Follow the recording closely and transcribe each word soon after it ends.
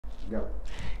Yep.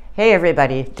 Hey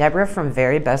everybody, Deborah from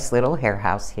Very Best Little Hair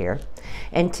House here.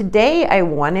 And today I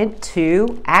wanted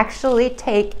to actually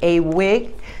take a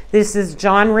wig. This is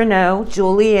John Renault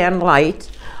Julianne LITE,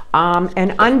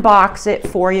 and unbox it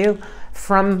for you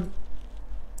from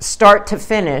start to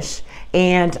finish.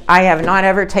 And I have not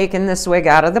ever taken this wig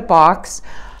out of the box,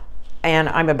 and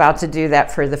I'm about to do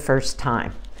that for the first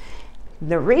time.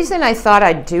 The reason I thought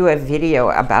I'd do a video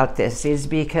about this is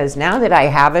because now that I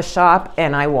have a shop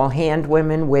and I will hand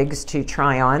women wigs to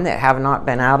try on that have not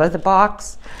been out of the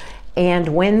box, and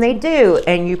when they do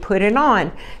and you put it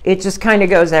on, it just kind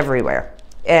of goes everywhere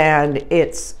and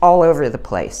it's all over the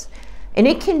place. And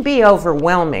it can be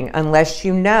overwhelming unless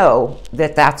you know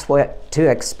that that's what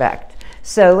to expect.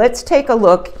 So let's take a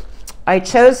look. I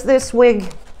chose this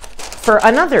wig for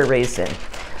another reason.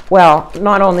 Well,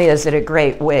 not only is it a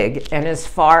great wig, and as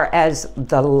far as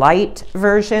the light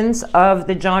versions of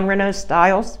the John Renault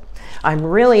styles, I'm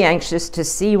really anxious to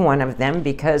see one of them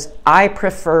because I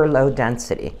prefer low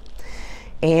density.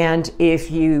 And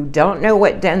if you don't know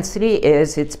what density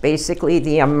is, it's basically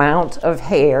the amount of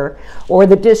hair or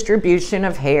the distribution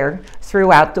of hair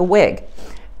throughout the wig.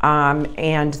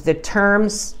 And the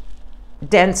terms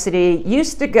density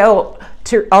used to go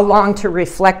along to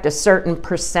reflect a certain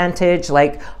percentage,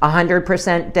 like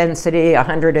 100% density,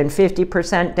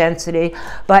 150% density.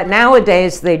 But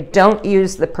nowadays they don't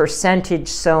use the percentage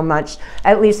so much,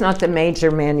 at least not the major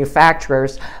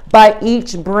manufacturers, but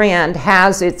each brand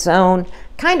has its own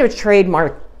kind of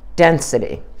trademark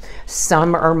density.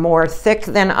 Some are more thick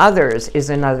than others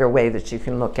is another way that you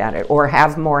can look at it, or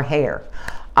have more hair.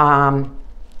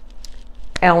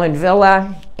 Ellen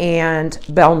Villa and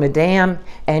Belle Madame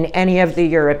and any of the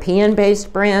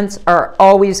European-based brands are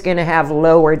always going to have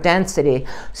lower density.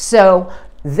 So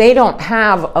they don't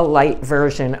have a light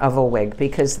version of a wig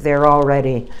because they're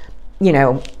already, you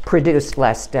know, produced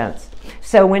less dense.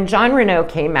 So when John Renault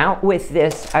came out with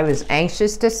this, I was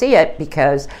anxious to see it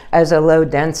because as a low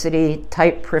density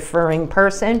type preferring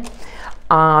person,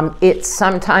 it's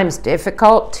sometimes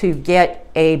difficult to get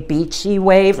a beachy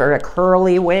wave or a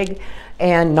curly wig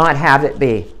and not have it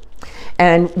be.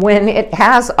 And when it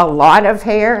has a lot of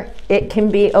hair, it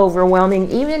can be overwhelming,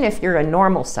 even if you're a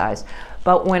normal size.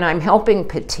 But when I'm helping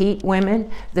petite women,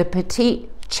 the petite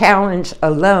challenge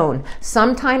alone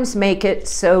sometimes make it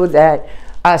so that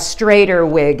a straighter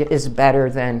wig is better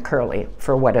than curly,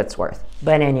 for what it's worth.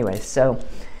 But anyway, so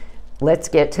let's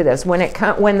get to this. When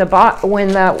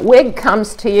the wig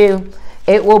comes to you,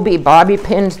 it will be bobby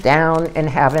pinned down and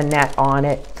have a net on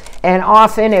it. And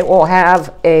often it will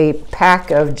have a pack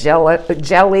of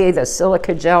jelly, the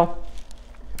silica gel.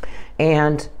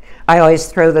 And I always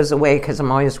throw those away because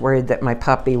I'm always worried that my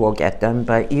puppy will get them,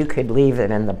 but you could leave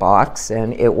it in the box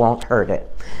and it won't hurt it.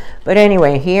 But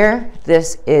anyway, here,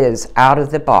 this is out of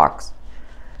the box.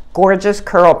 Gorgeous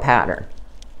curl pattern.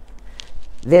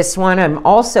 This one, I'm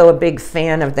also a big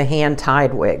fan of the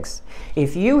hand-tied wigs.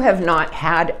 If you have not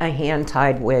had a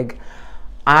hand-tied wig,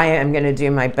 I am going to do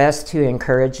my best to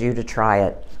encourage you to try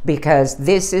it, because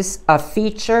this is a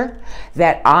feature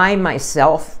that I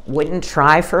myself wouldn't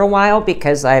try for a while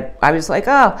because I was like,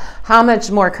 oh, how much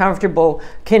more comfortable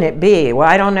can it be? Well,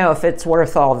 I don't know if it's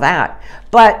worth all that.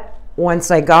 But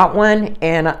once I got one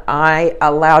and I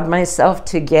allowed myself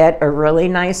to get a really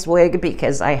nice wig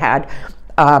because I had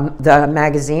the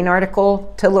magazine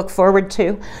article to look forward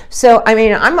to. So, I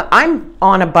mean, I'm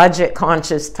on a budget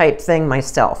conscious type thing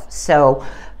myself. So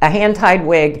a hand-tied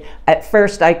wig, at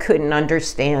first I couldn't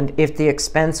understand if the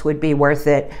expense would be worth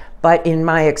it, but in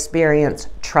my experience,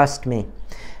 trust me.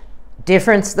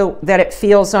 Difference that it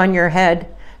feels on your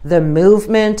head, the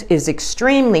movement is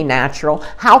extremely natural.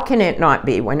 How can it not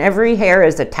be? When every hair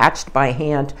is attached by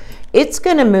hand, it's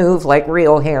gonna move like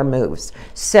real hair moves.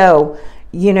 So,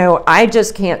 you know, I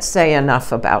just can't say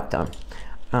enough about them.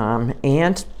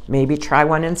 And maybe try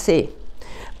one and see.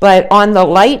 But on the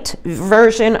light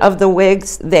version of the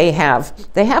wigs, they have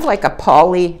like a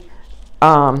poly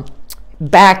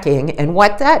backing, and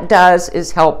what that does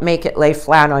is help make it lay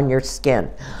flat on your skin.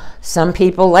 Some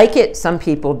people like it, some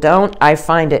people don't. I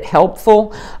find it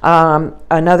helpful.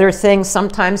 Another thing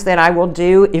sometimes that I will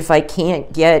do if I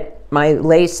can't get my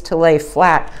lace to lay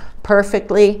flat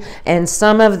perfectly, and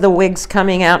some of the wigs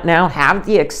coming out now have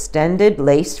the extended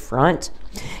lace front,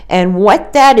 and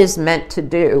what that is meant to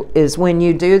do is when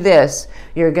you do this,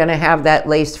 you're going to have that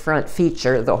lace front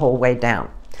feature the whole way down.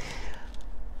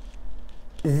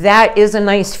 That is a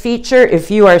nice feature. If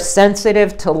you are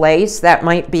sensitive to lace, that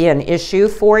might be an issue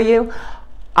for you.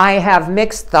 I have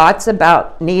mixed thoughts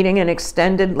about needing an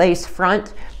extended lace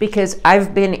front because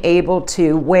I've been able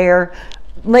to wear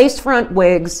lace front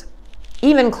wigs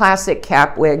even classic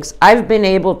cap wigs, I've been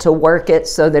able to work it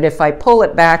so that if I pull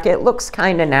it back, it looks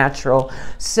kind of natural.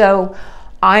 So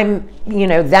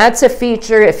that's a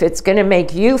feature. If it's going to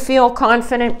make you feel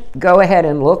confident, go ahead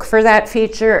and look for that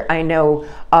feature. I know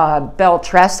Belle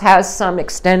Tress has some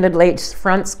extended lace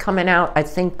fronts coming out, I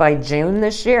think by June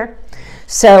this year.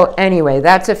 So anyway,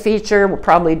 that's a feature. We'll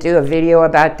probably do a video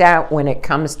about that when it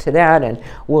comes to that, and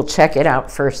we'll check it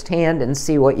out firsthand and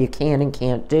see what you can and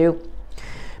can't do.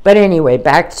 But anyway,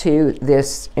 back to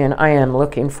this, and I am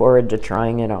looking forward to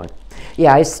trying it on.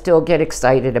 Yeah, I still get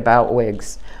excited about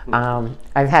wigs.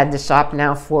 I've had the shop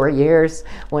now 4 years.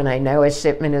 When I know a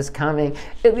shipment is coming,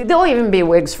 there'll even be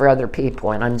wigs for other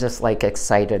people, and I'm just like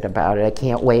excited about it. I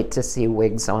can't wait to see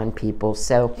wigs on people.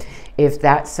 So if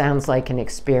that sounds like an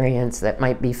experience that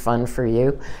might be fun for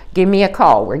you, give me a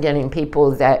call. We're getting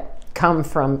people that come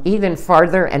from even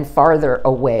farther and farther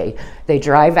away. They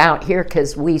drive out here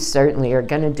because we certainly are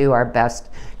going to do our best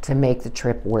to make the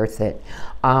trip worth it.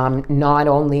 Not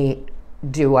only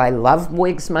do I love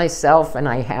wigs myself, and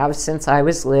I have since I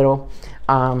was little,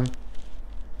 I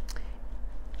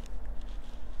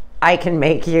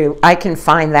can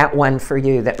find that one for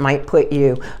you that might put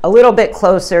you a little bit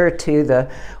closer to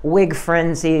the wig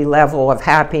frenzy level of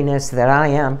happiness that I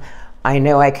am. I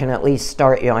know I can at least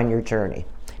start you on your journey.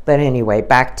 But anyway,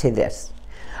 back to this.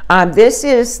 This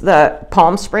is the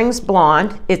Palm Springs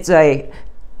Blonde. It's I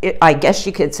guess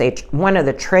you could say one of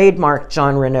the trademark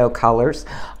John Renault colors.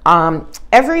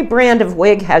 Every brand of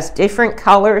wig has different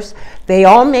colors. They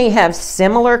all may have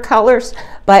similar colors,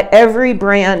 but every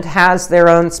brand has their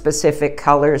own specific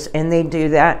colors, and they do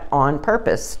that on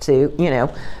purpose to,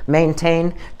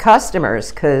 maintain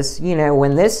customers. Because,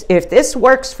 if this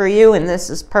works for you and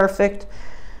this is perfect,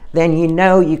 then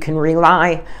you can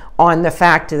rely on the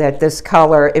fact that this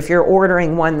color, if you're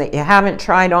ordering one that you haven't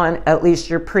tried on, at least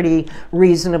you're pretty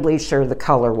reasonably sure the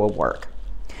color will work.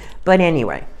 But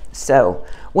anyway, so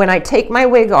when I take my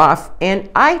wig off, and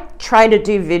I try to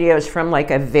do videos from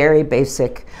like a very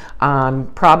basic,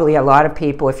 probably a lot of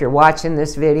people, if you're watching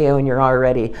this video and you're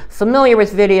already familiar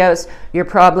with videos, you're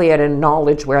probably at a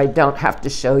knowledge where I don't have to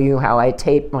show you how I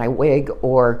tape my wig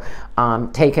or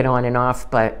take it on and off,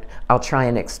 but I'll try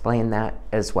and explain that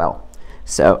as well.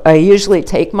 So I usually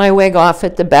take my wig off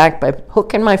at the back by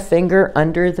hooking my finger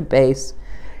under the base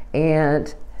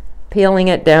and peeling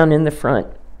it down in the front.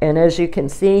 And as you can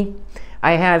see,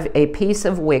 I have a piece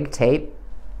of wig tape,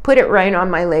 put it right on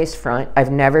my lace front.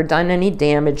 I've never done any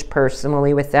damage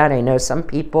personally with that. I know some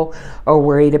people are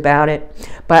worried about it,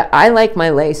 but I like my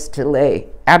lace to lay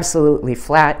absolutely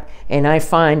flat, and I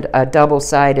find a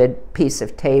double-sided piece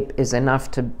of tape is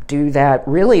enough to do that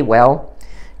really well.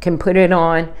 Can put it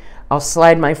on. I'll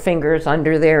slide my fingers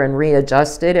under there and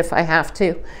readjust it if I have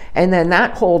to, and then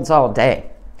that holds all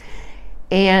day.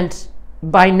 And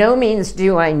by no means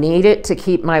do I need it to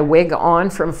keep my wig on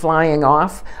from flying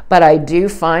off, but I do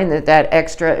find that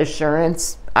extra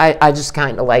assurance, I just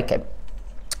kind of like it.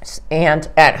 And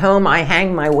at home, I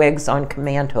hang my wigs on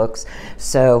command hooks.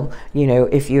 So,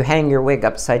 if you hang your wig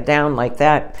upside down like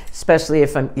that, especially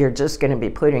if you're just going to be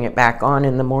putting it back on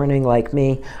in the morning like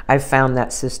me, I've found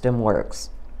that system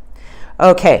works.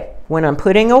 Okay, when I'm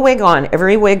putting a wig on,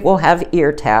 every wig will have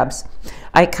ear tabs.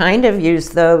 I kind of use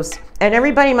those, and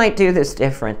everybody might do this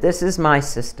different. This is my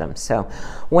system. So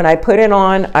when I put it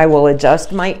on, I will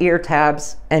adjust my ear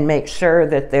tabs and make sure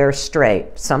that they're straight.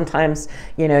 Sometimes,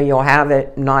 you'll have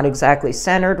it not exactly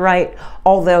centered right,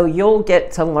 although you'll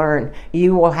get to learn.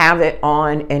 You will have it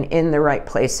on and in the right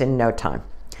place in no time.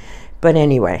 But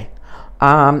anyway,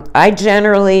 I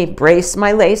generally brace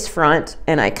my lace front,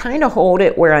 and I kind of hold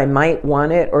it where I might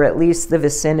want it, or at least the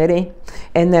vicinity,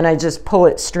 and then I just pull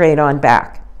it straight on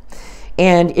back.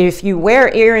 And if you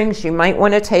wear earrings, you might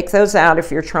want to take those out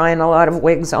if you're trying a lot of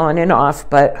wigs on and off,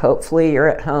 but hopefully you're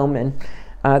at home and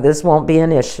this won't be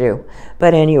an issue.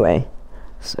 But anyway,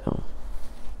 so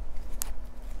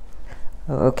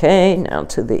okay, now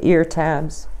to the ear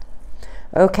tabs.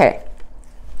 Okay.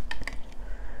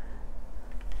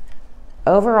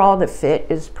 Overall, the fit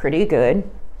is pretty good.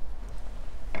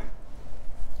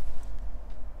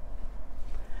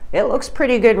 It looks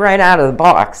pretty good right out of the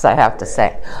box, I have to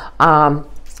say. And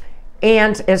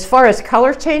as far as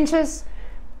color changes,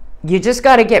 you just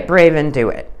got to get brave and do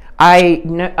it. I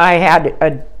had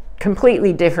a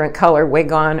completely different color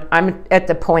wig on. I'm at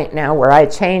the point now where I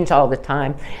change all the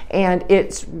time, and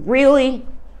it's really,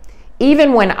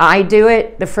 even when I do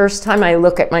it, the first time I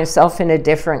look at myself in a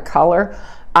different color,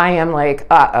 I am like,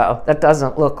 uh-oh, that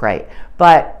doesn't look right.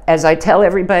 But as I tell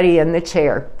everybody in the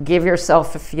chair, give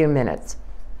yourself a few minutes.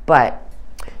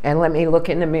 And let me look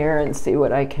in the mirror and see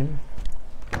what I can.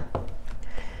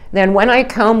 Then when I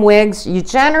comb wigs, you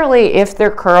generally, if they're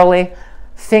curly,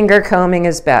 finger combing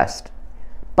is best.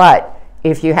 But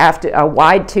if you have to, a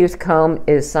wide tooth comb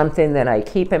is something that I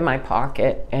keep in my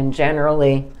pocket and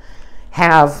generally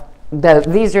have,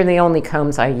 these are the only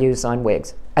combs I use on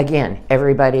wigs. Again,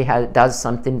 everybody does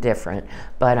something different,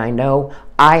 but I know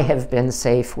I have been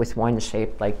safe with one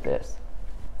shape like this.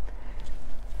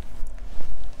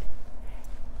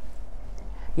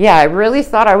 Yeah, I really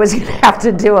thought I was going to have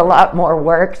to do a lot more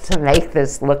work to make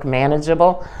this look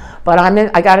manageable, but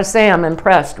I got to say I'm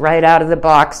impressed right out of the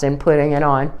box in putting it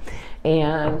on.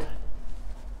 And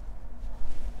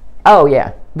oh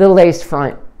yeah, the lace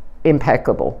front,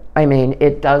 impeccable. I mean,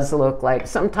 it does look like,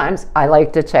 sometimes I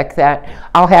like to check that.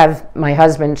 I'll have my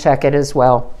husband check it as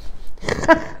well.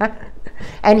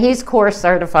 And he's course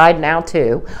certified now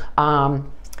too.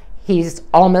 He's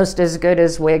almost as good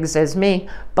as wigs as me,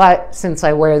 but since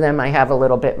I wear them, I have a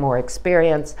little bit more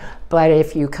experience. But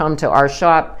if you come to our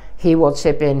shop, he will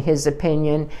chip in his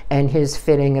opinion and his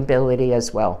fitting ability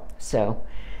as well. So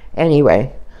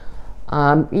anyway,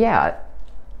 yeah,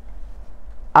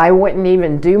 I wouldn't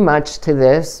even do much to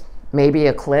this, maybe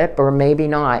a clip or maybe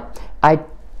not.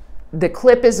 The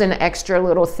clip is an extra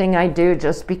little thing I do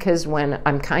just because when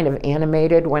I'm kind of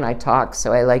animated when I talk,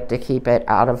 so I like to keep it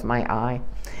out of my eye.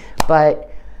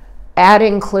 But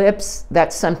adding clips,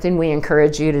 that's something we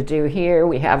encourage you to do here.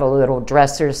 We have a little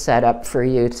dresser set up for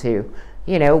you to,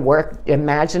 you know,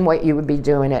 imagine what you would be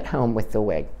doing at home with the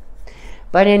wig.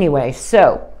 But anyway,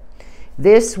 so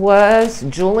this was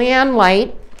Julianne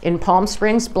LITE in Palm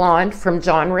Springs Blonde from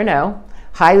John Renault.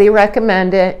 Highly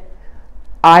recommend it.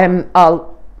 I'm a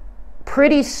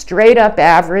pretty straight up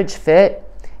average fit,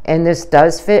 and this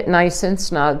does fit nice and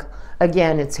snug.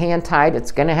 Again, it's hand tied,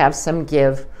 it's going to have some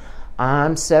give.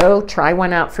 So try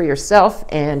one out for yourself,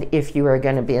 and if you are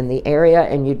going to be in the area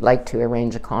and you'd like to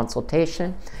arrange a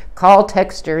consultation, call,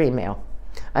 text, or email.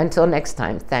 Until next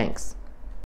time, thanks.